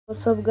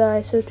What's up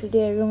guys, so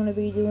today we're going to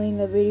be doing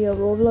a video of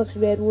Roblox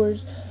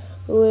bedwars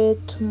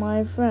with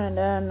my friend,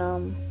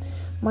 and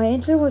my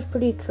internet was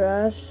pretty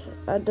trash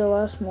at the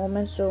last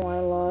moment, so I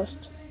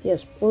lost.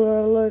 Yes, spoiler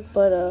alert,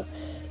 but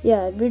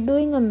yeah, we're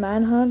doing a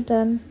manhunt,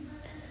 and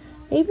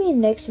maybe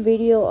next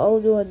video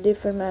I'll do a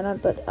different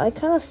manhunt, but I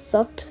kind of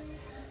sucked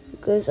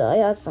because I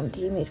had some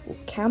teammates who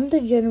camped the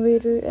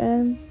generator,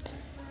 and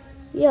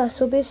yeah,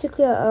 so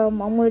basically I'm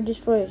going to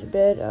destroy his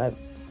bed.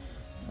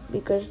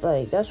 Because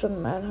like that's what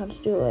manhunts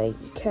do, like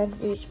you can't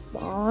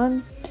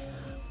respawn.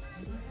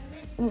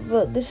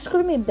 But this is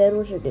gonna be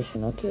bedwars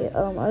edition, okay?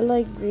 I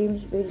like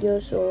Dream's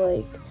videos, so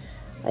like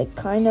I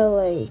kinda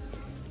like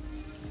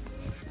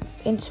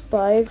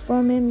inspired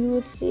from him, you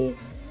would see.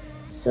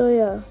 So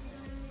yeah,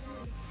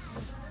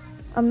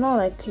 I'm not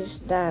like his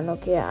stan,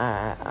 okay?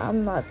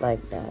 I'm not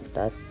like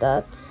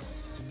that.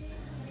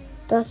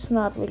 That's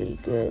not really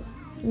good.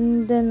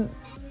 And then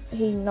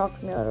he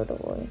knocked me out of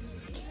the way.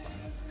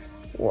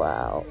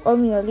 Wow. I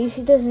mean, at least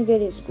he doesn't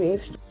get his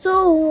grave.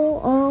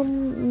 So,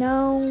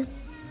 now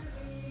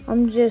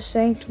I'm just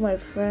saying to my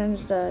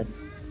friends that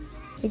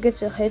he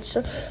gets a head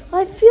start.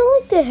 I feel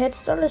like the head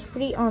start is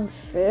pretty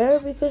unfair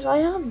because I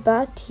have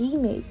bad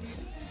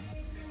teammates.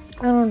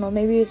 I don't know,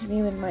 maybe it's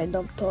me with my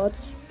dumb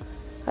thoughts.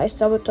 I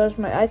sabotaged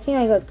I think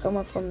I got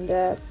karma from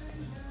that.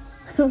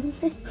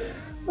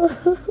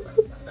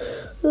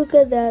 Look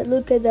at that,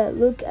 look at that,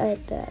 look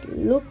at that,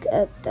 look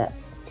at that.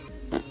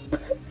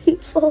 He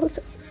falls.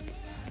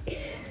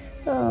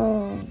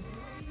 Oh,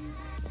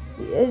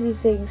 he's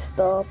saying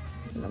stop,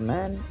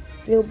 man.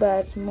 Feel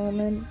bad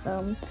moment.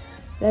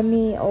 Let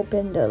me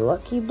open the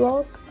lucky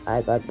block.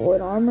 I got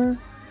void armor.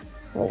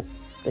 Well,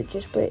 it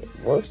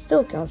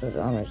still counts as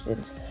armor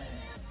since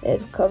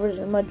it covers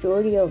the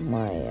majority of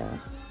my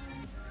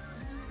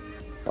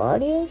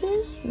body, I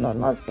guess. No,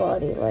 not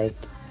body. Like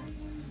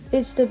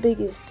it's the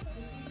biggest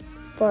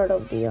part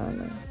of the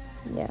armor.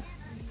 Yeah,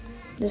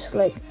 just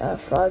like a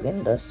frog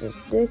and Dust's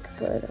dick,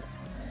 but.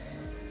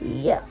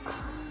 Yeah,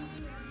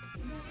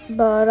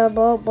 but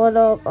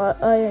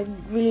I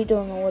really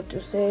don't know what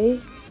to say.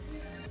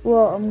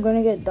 Well, I'm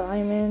gonna get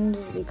diamonds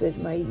because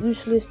my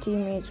useless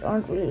teammates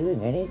aren't really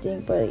doing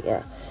anything. But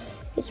yeah,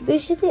 it's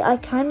basically I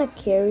kind of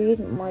carried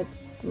my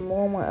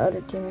other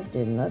teammates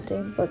did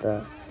nothing. But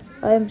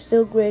I am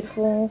still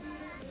grateful.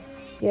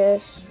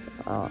 Yes.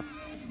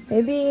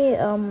 Maybe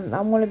I'm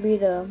gonna be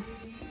the.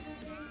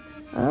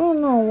 I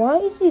don't know, why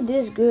is he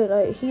this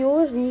good? He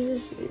always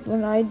loses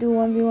when I do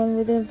 1v1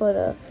 with him,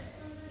 but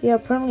he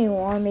apparently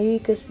won, maybe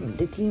because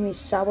the team is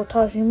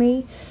sabotaging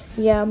me.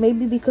 Yeah,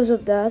 maybe because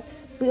of that.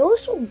 We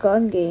also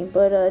gun game,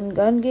 but in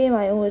gun game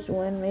I always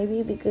win,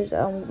 maybe because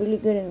I'm really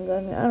good in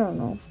gun game. I don't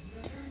know.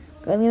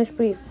 Gun game is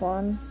pretty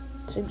fun.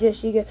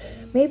 Suggest you get,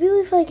 maybe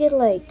if I get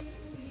like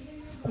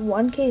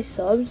 1k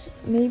subs,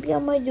 maybe I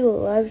might do a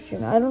live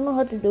stream. I don't know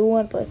how to do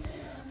one, but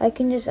I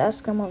can just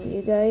ask some of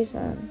you guys,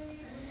 and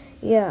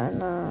yeah,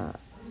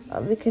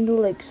 and we can do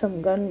like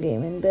some gun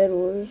game in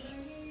bedwars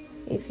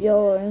if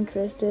y'all are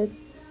interested.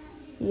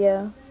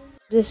 Yeah,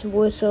 this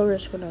voiceover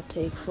is gonna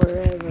take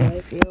forever. I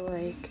feel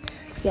like,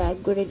 yeah, I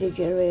upgraded the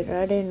generator.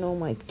 I didn't know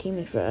my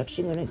teammates were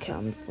actually gonna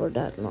count for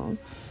that long,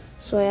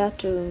 so I had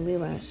to be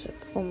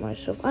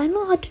myself. I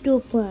know how to do a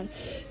plan.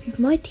 If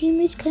my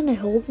teammates kind of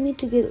helped me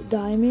to get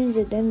diamonds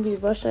and then we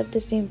rushed at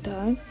the same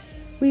time,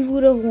 we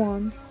would have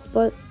won.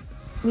 But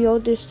we all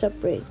just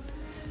separate.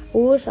 I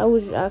wish I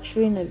was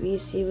actually in a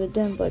VC with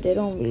them, but they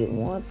don't really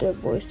want their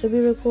voice to be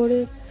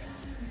recorded.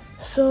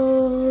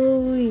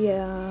 So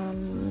yeah,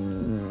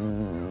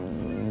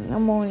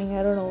 I'm moaning.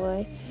 I don't know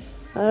why.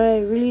 I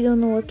really don't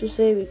know what to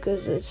say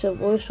because it's a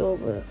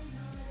voiceover.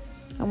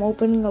 I'm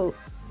opening a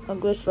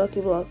glitch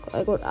lucky block.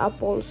 I got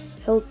apples,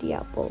 healthy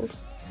apples.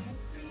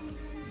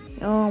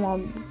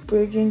 I'm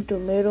bridging to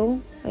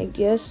middle, I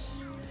guess.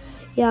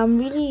 Yeah, I'm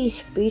really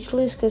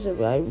speechless because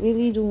I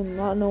really do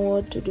not know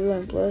what to do,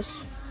 and plus,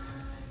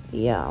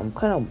 yeah, I'm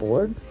kind of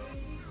bored.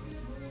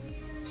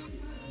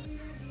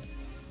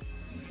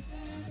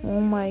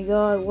 Oh my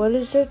god, what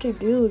is there to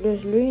do?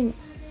 There's really...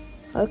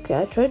 Okay,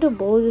 I tried to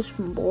bow this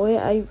boy.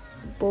 I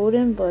bowed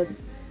him, but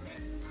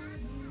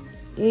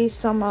he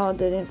somehow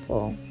didn't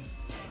fall.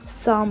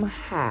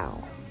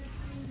 Somehow.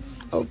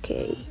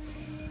 Okay.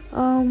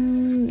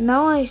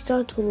 Now I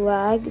start to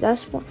lag.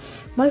 That's what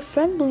my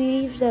friend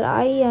believes that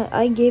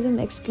I gave him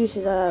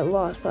excuses that I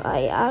lost, but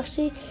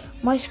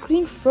my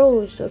screen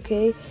froze,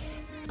 okay?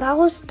 That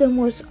was the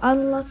most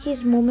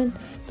unluckiest moment,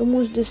 the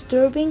most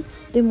disturbing,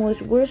 the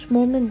most worst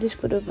moment this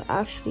could have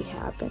actually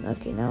happened.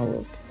 Okay, now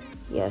look.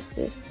 He has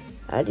this.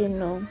 I didn't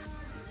know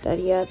that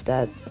he had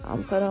that.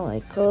 I'm kind of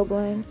like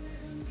colorblind.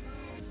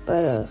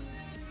 But,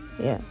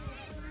 yeah.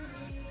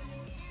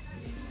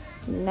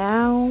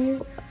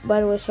 Now,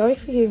 by the way, sorry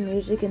if you hear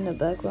music in the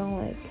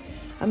background. Like,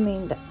 I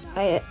mean,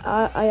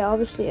 I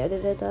obviously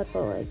edited that,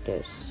 but like,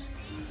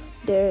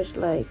 there's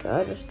like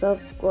other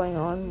stuff going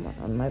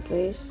on my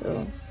place,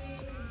 so.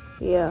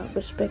 Yeah,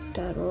 respect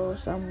that, or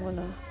else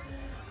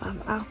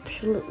I'm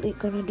absolutely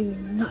gonna do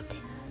nothing.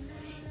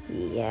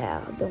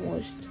 Yeah, the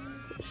most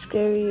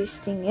scariest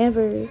thing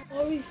ever.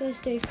 Sorry if I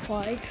stay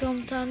quiet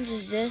sometimes.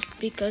 It's just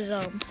because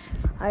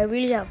I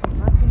really have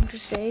nothing to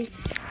say.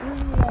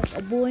 Really like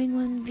a boring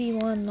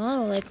 1v1,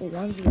 not like a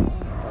 1v1,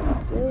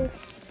 but still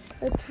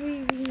a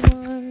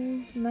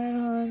 3v1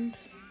 manhunt.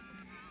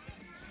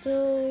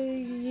 So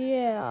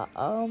yeah,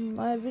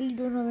 I really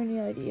don't have any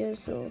ideas.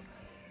 So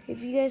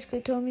if you guys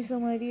could tell me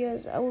some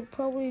ideas, I would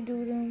probably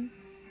do them.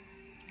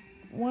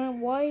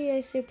 Why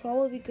I say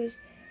probably? Because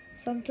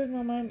sometimes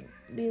I might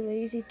be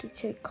lazy to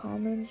check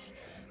comments,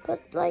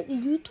 but like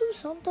YouTube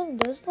sometimes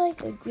does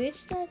like a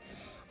glitch that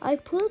I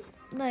put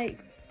like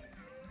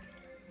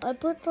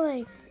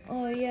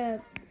oh yeah,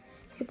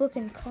 people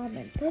can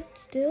comment, but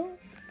still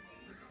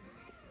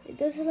it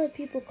doesn't let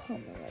people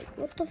comment. Like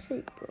what the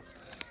freak, bro?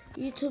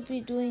 YouTube be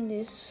doing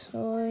this.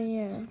 So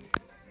yeah.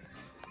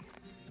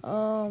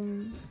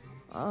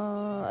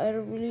 I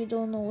really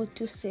don't know what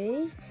to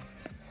say.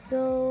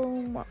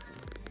 So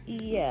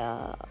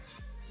yeah.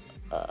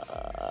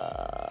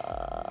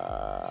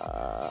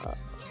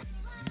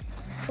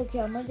 Okay,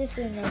 I'm gonna just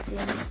say nothing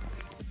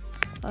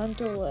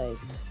until like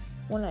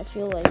when I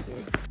feel like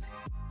it.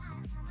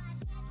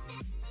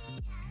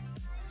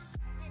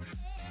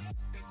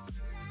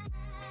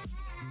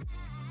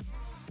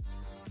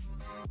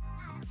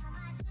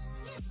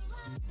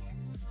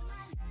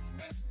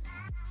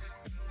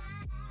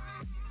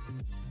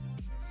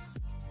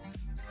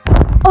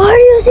 Are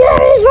you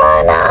serious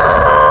right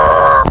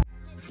now?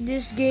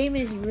 This game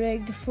is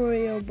rigged for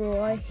real,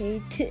 bro. I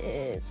hate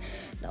this.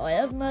 No, I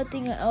have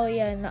nothing. Oh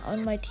yeah,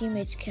 on my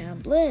teammates'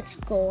 camp. Let's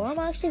go. I'm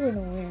actually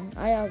gonna win.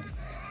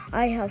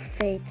 I have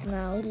faith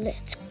now.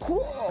 Let's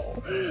go.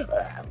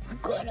 I'm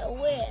gonna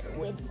win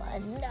with my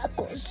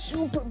knuckle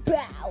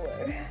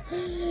superpower.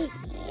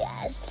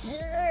 Yes,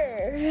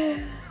 sir.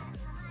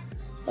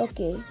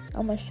 Okay,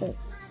 I'm gonna shoot.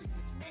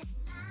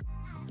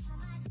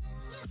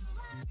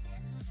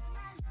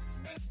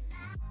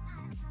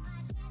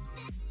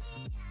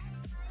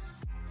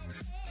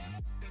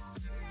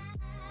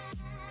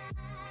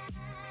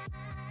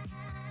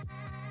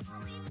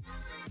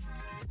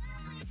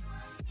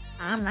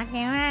 I'm not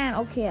gonna.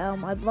 Okay, I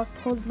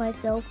hold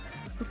myself.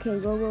 Okay,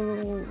 go,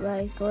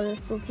 guys, go, let's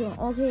go kill him.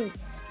 Okay,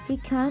 he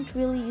can't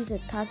really use a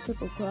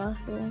tactical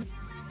crossbow.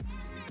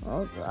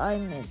 Okay, I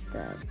missed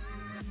that.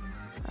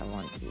 I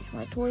want to use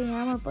my toy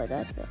hammer, but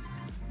that's it.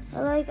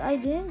 I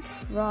didn't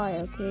try,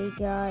 okay,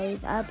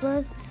 guys.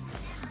 Plus,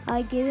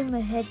 I gave him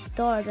a head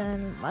start,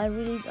 and I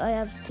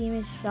have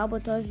teammates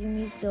sabotaging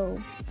me, so,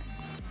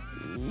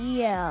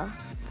 yeah.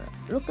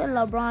 Look at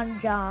LeBron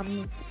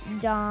James.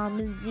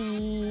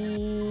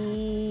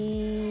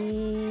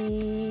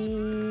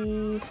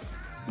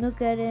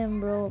 Look at him,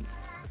 bro.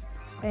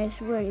 I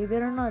swear, you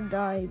better not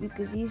die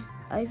because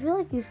I feel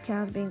like he's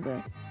camping,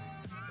 but.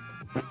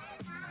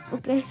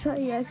 Okay,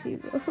 sorry, actually,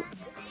 bro.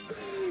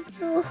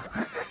 No,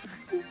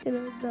 he's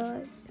gonna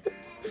die.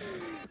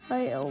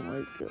 Oh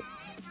my god.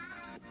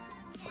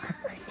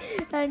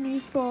 And he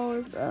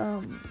falls,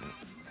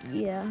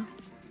 yeah.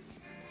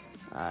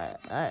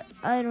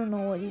 I don't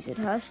know what he said.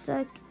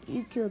 Hashtag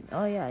you killed.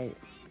 Oh yeah,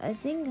 I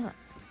think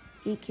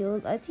he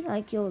killed. I think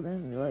I killed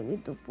him like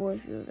with the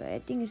force field. I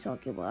think he's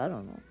talking about. I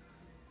don't know.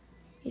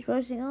 He's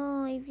probably saying,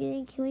 "Oh, if you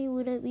didn't kill me, you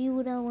would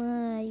have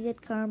won. You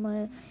get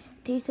karma.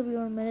 Taste of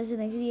your medicine.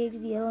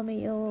 XD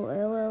LMAO.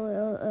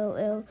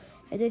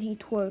 And then he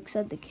twerks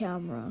at the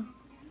camera.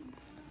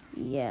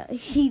 Yeah,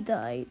 he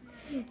died.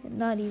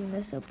 Not even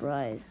a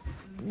surprise.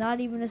 Not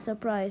even a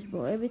surprise,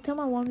 bro. Every time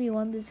I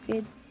 1v1 this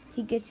kid,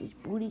 he gets his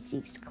booty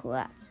cheeks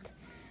clapped.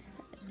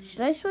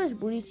 Should I show his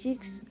booty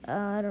cheeks?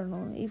 I don't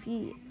know. If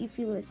he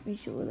lets me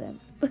show them.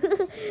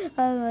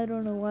 I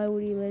don't know why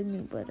would he let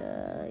me, but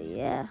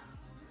yeah.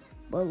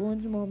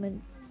 Balloons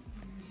moment.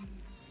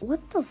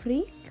 What the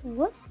freak?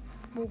 What?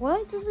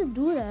 Why does it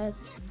do that?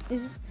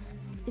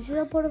 Is it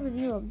a part of a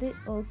new update?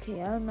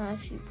 Okay, I'm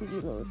actually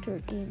pretty low.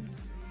 13.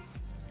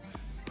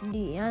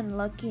 The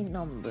unlucky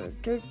number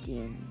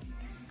 13.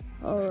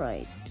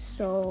 Alright,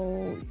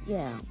 so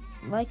yeah,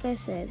 like I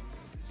said,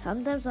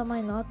 sometimes I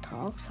might not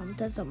talk,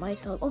 sometimes I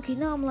might talk. Okay,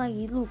 now I'm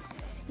laggy. Look,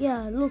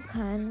 yeah, look,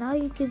 Han, now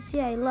you can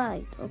see I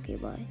lied. Okay,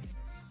 bye.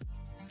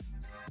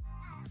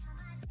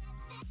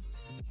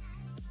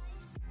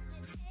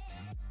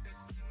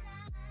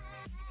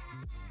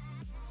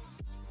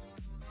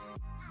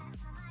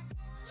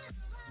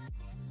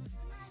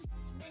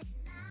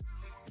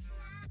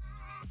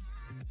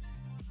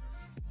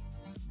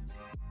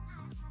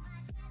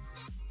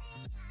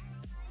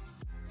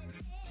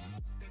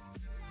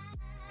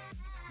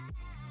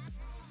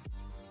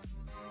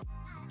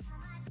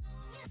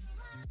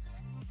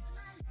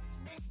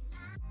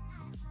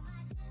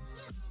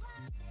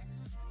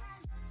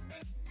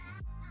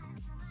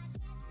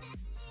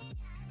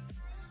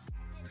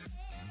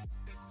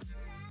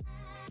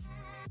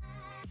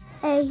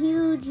 A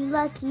huge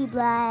lucky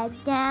black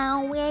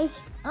down wish.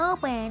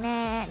 Open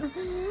it.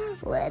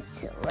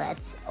 Let's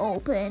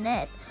open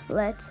it.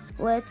 Let's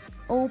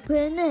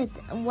open it.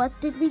 What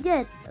did we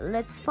get?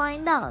 Let's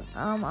find out.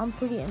 I'm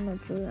pretty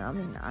immature. I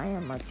mean, I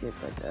am mature,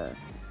 but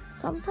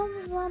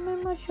sometimes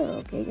I'm not sure,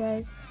 okay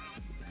guys.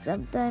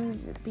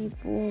 Sometimes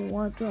people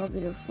want to have a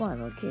bit of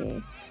fun,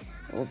 okay?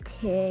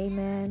 Okay,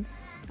 man.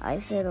 I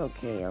said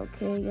okay, yeah,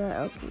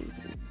 okay.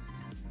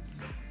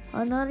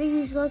 Another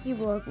use lucky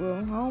block,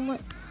 bro. How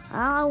much?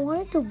 I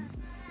wanted to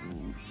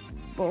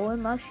bow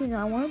him. Actually, no,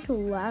 I wanted to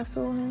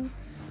lasso him.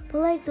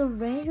 But like the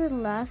range with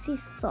Lassie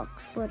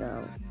sucks. But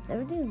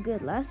everything's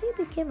good. Lassie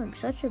became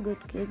such a good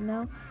kid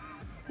now.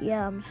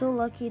 Yeah, I'm so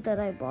lucky that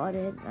I bought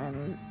it.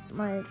 And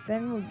my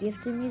friend who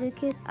gifted me the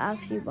kit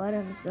actually bought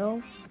it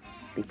himself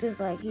because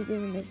like he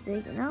did a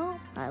mistake. Now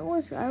I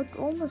almost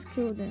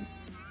killed him.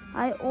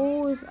 I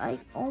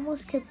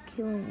almost kept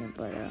killing him,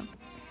 but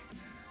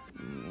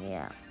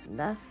yeah,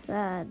 that's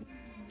sad.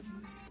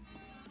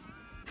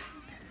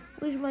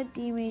 Wish my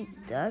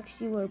teammates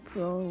actually were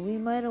pro. We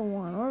might have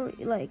won, or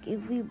like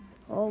if we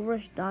all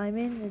rushed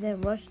Diamond and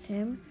then rushed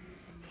him,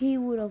 he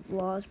would have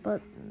lost.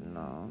 But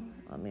no,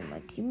 I mean my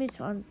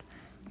teammates aren't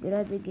good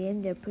at the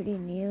game. They're pretty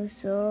new,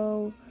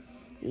 so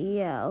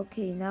yeah.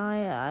 Okay, now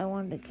I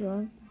want to kill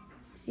him.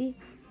 See,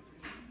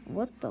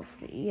 what the?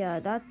 Yeah,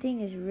 that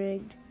thing is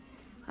rigged.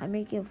 I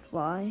make him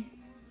fly.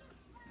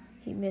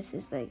 He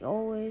misses like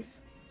always.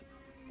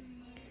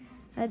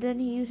 And then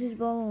he uses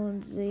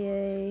balloons.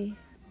 Yay.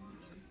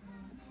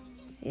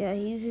 Yeah,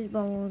 he uses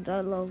balloons.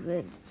 I love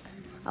it.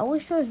 I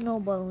wish there was no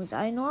balloons.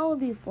 I know I would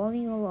be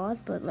falling a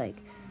lot, but like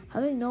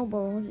having no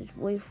balloons is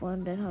way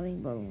fun than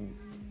having balloons.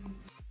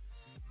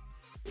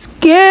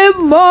 Skip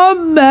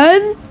Mentos.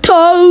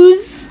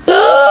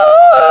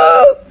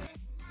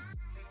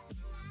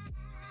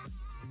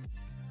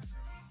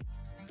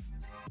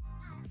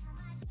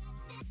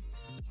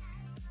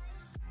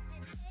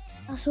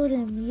 I saw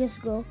them. Yes,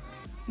 go.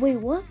 Wait,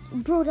 what?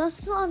 Bro,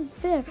 that's not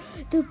unfair.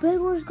 The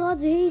bedwars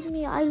gods hate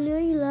me. I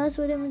literally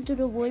lassoed him into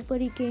the void, but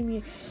he came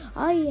here.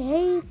 I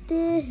hate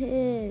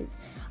this.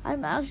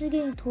 I'm actually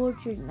getting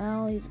tortured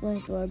now. He's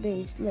going to our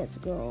base. Let's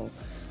go.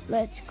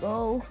 Let's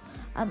go.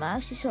 I'm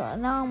actually sure.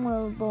 Now I'm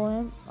going to bow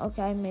him.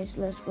 Okay, I missed.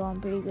 Let's go. I'm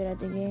pretty good at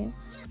the game.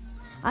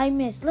 I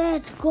missed.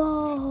 Let's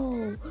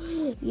go.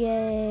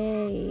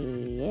 Yay.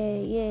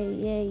 Yay, yay,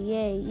 yay,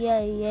 yay,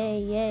 yay, yay,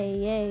 yay,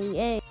 yay,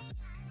 yay.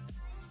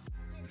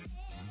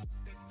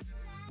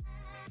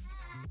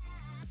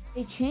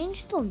 They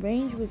changed the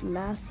range with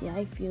Lassie,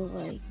 I feel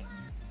like.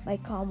 My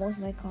combos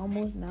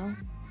now.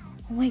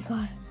 Oh my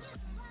god.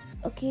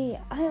 Okay,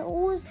 I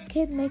always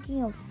kept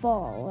making a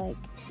fall. Like,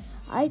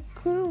 I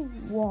could have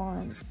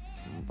won,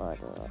 but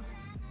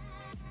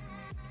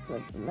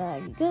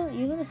lag.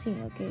 You're gonna see,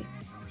 okay?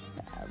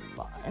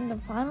 In the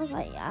finals,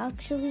 I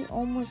actually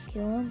almost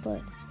killed him,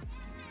 but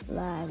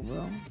lag,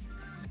 bro.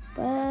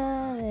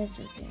 But it's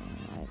okay.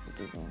 I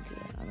just don't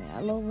care. I mean,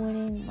 I love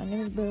winning. My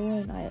name is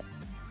Berwin.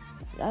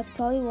 That's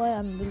probably why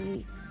I'm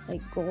really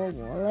like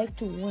gullible. I like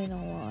to win a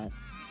lot.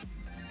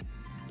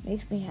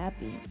 Makes me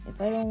happy.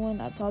 If I don't win,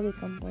 I probably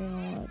complain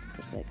a lot.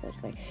 Cause like I was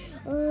like,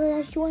 oh,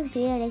 that's so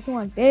unfair. That's so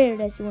unfair.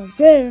 That's so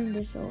unfair.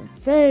 That's so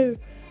unfair.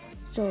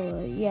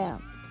 So yeah.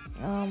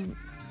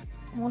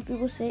 Most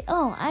people say,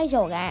 oh, I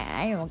don't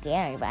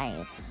care if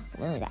I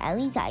lose. At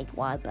least I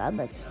won. But I'm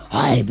like,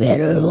 I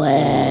better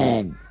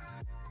win.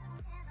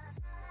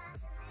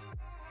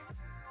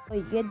 Oh,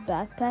 you get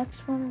backpacks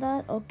from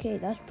that? Okay,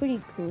 that's pretty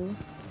cool.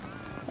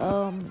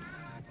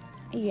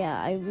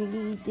 Yeah, I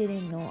really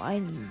didn't know.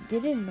 I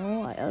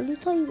only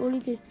thought you only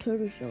get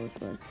turtle shells,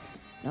 but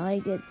now I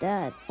get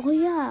that. Oh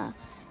yeah,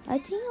 I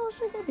think I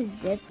also got a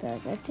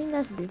jetpack. I think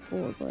that's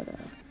before, but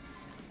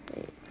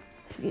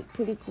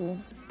pretty cool.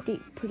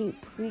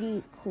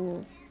 Pretty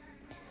cool.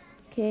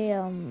 Okay,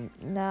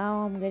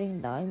 now I'm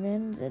getting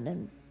diamonds, and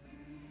then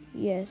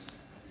yes.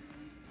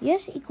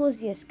 Yes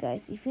equals yes,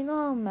 guys. If you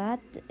know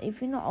math,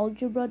 if you know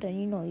algebra, then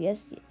you know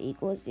yes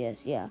equals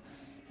yes. Yeah,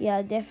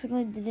 I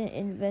definitely didn't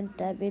invent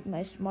that with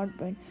my smart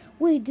brain.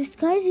 Wait, this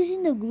guy's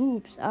using the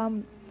groups.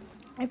 I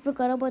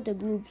forgot about the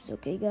groups.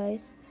 Okay,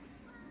 guys,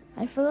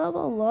 I forgot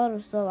about a lot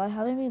of stuff. I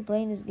haven't been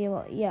playing this game.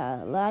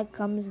 Yeah, lag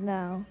comes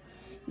now.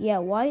 Yeah,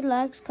 why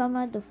lags come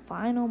at the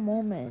final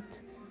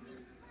moment?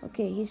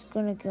 Okay, he's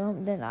gonna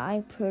come. Then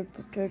I third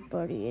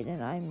party, and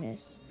then I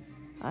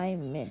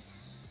miss.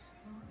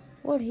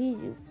 What he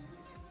do?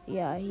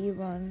 Yeah, he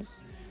runs.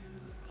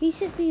 He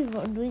should be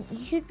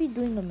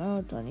doing the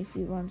marathon if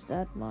he runs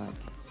that much.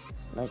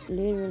 Like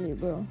literally,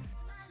 bro.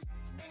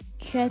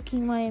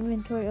 Checking my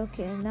inventory.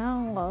 Okay,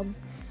 now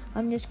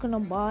I'm just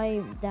gonna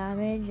buy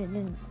damage and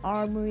then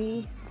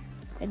armory,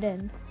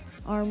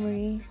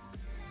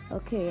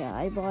 Okay, yeah,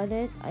 I bought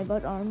it. I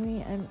bought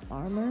armory and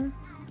armor,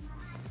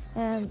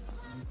 and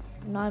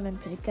now I'm in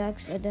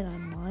pickaxe, and then I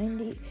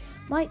mined.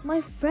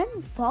 My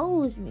friend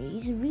follows me.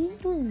 He's really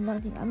doing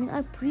nothing. I mean, I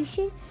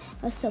appreciate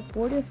a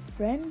supportive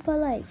friend, but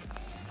like,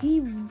 he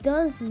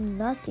does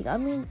nothing. I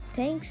mean,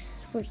 thanks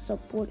for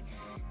support.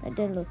 And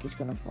then look, he's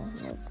gonna fall.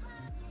 Look.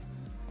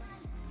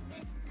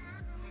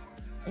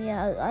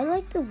 Yeah, I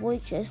like the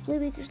void chestplate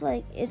because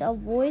like it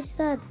avoids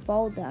that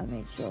fall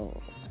damage.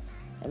 So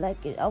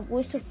like it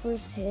avoids the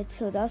first hit.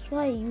 So that's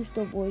why I use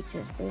the void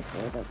chestplate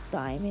for the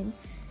diamond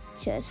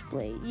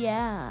chestplate.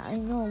 Yeah, I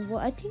know. Well,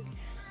 I think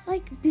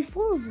like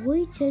before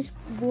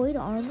void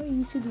armor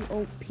used to be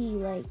OP,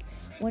 like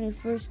when it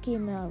first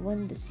came out,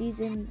 when the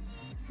season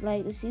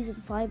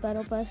 5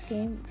 battle pass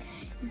came,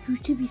 it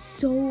used to be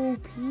so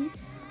OP.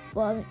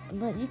 But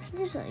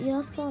you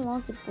have to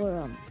unlock it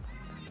for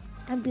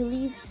I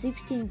believe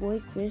 16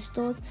 void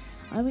crystals.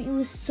 I mean, it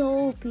was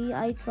so OP.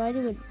 I tried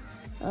it with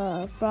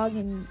Frog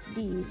and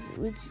D's,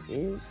 which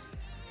is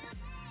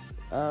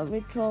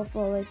Ritual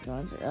for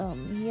Electrons.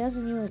 He has a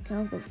new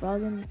account for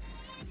Frog and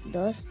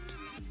Dust,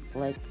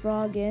 like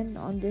Frogin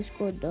on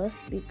Discord Dust,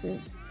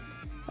 because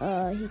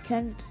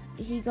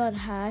he got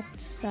hacked,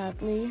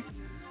 sadly.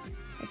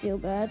 I feel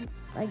bad.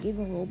 I gave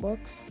him Robux.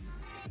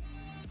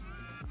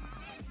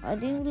 I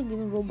didn't really give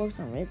him Robux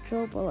on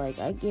Retro, but like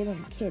I gave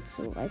him kits,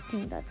 so I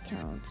think that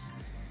counts.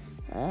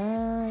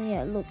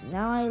 Yeah, look,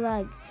 now I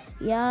lag.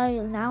 Yeah,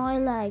 now I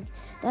lag.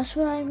 That's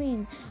what I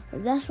mean.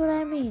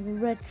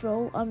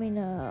 Retro. I mean,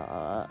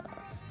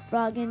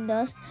 Frog and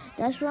Dust.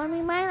 That's what I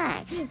mean by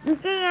lag. You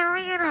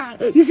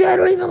say I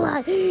don't even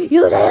lag.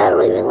 You say I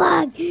don't even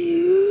lag.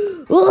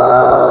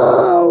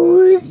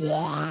 Oh,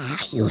 yeah.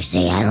 You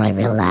say I don't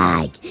even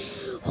lag.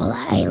 Well,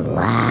 I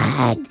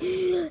lag.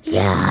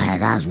 Yeah,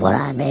 that's what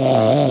I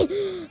mean.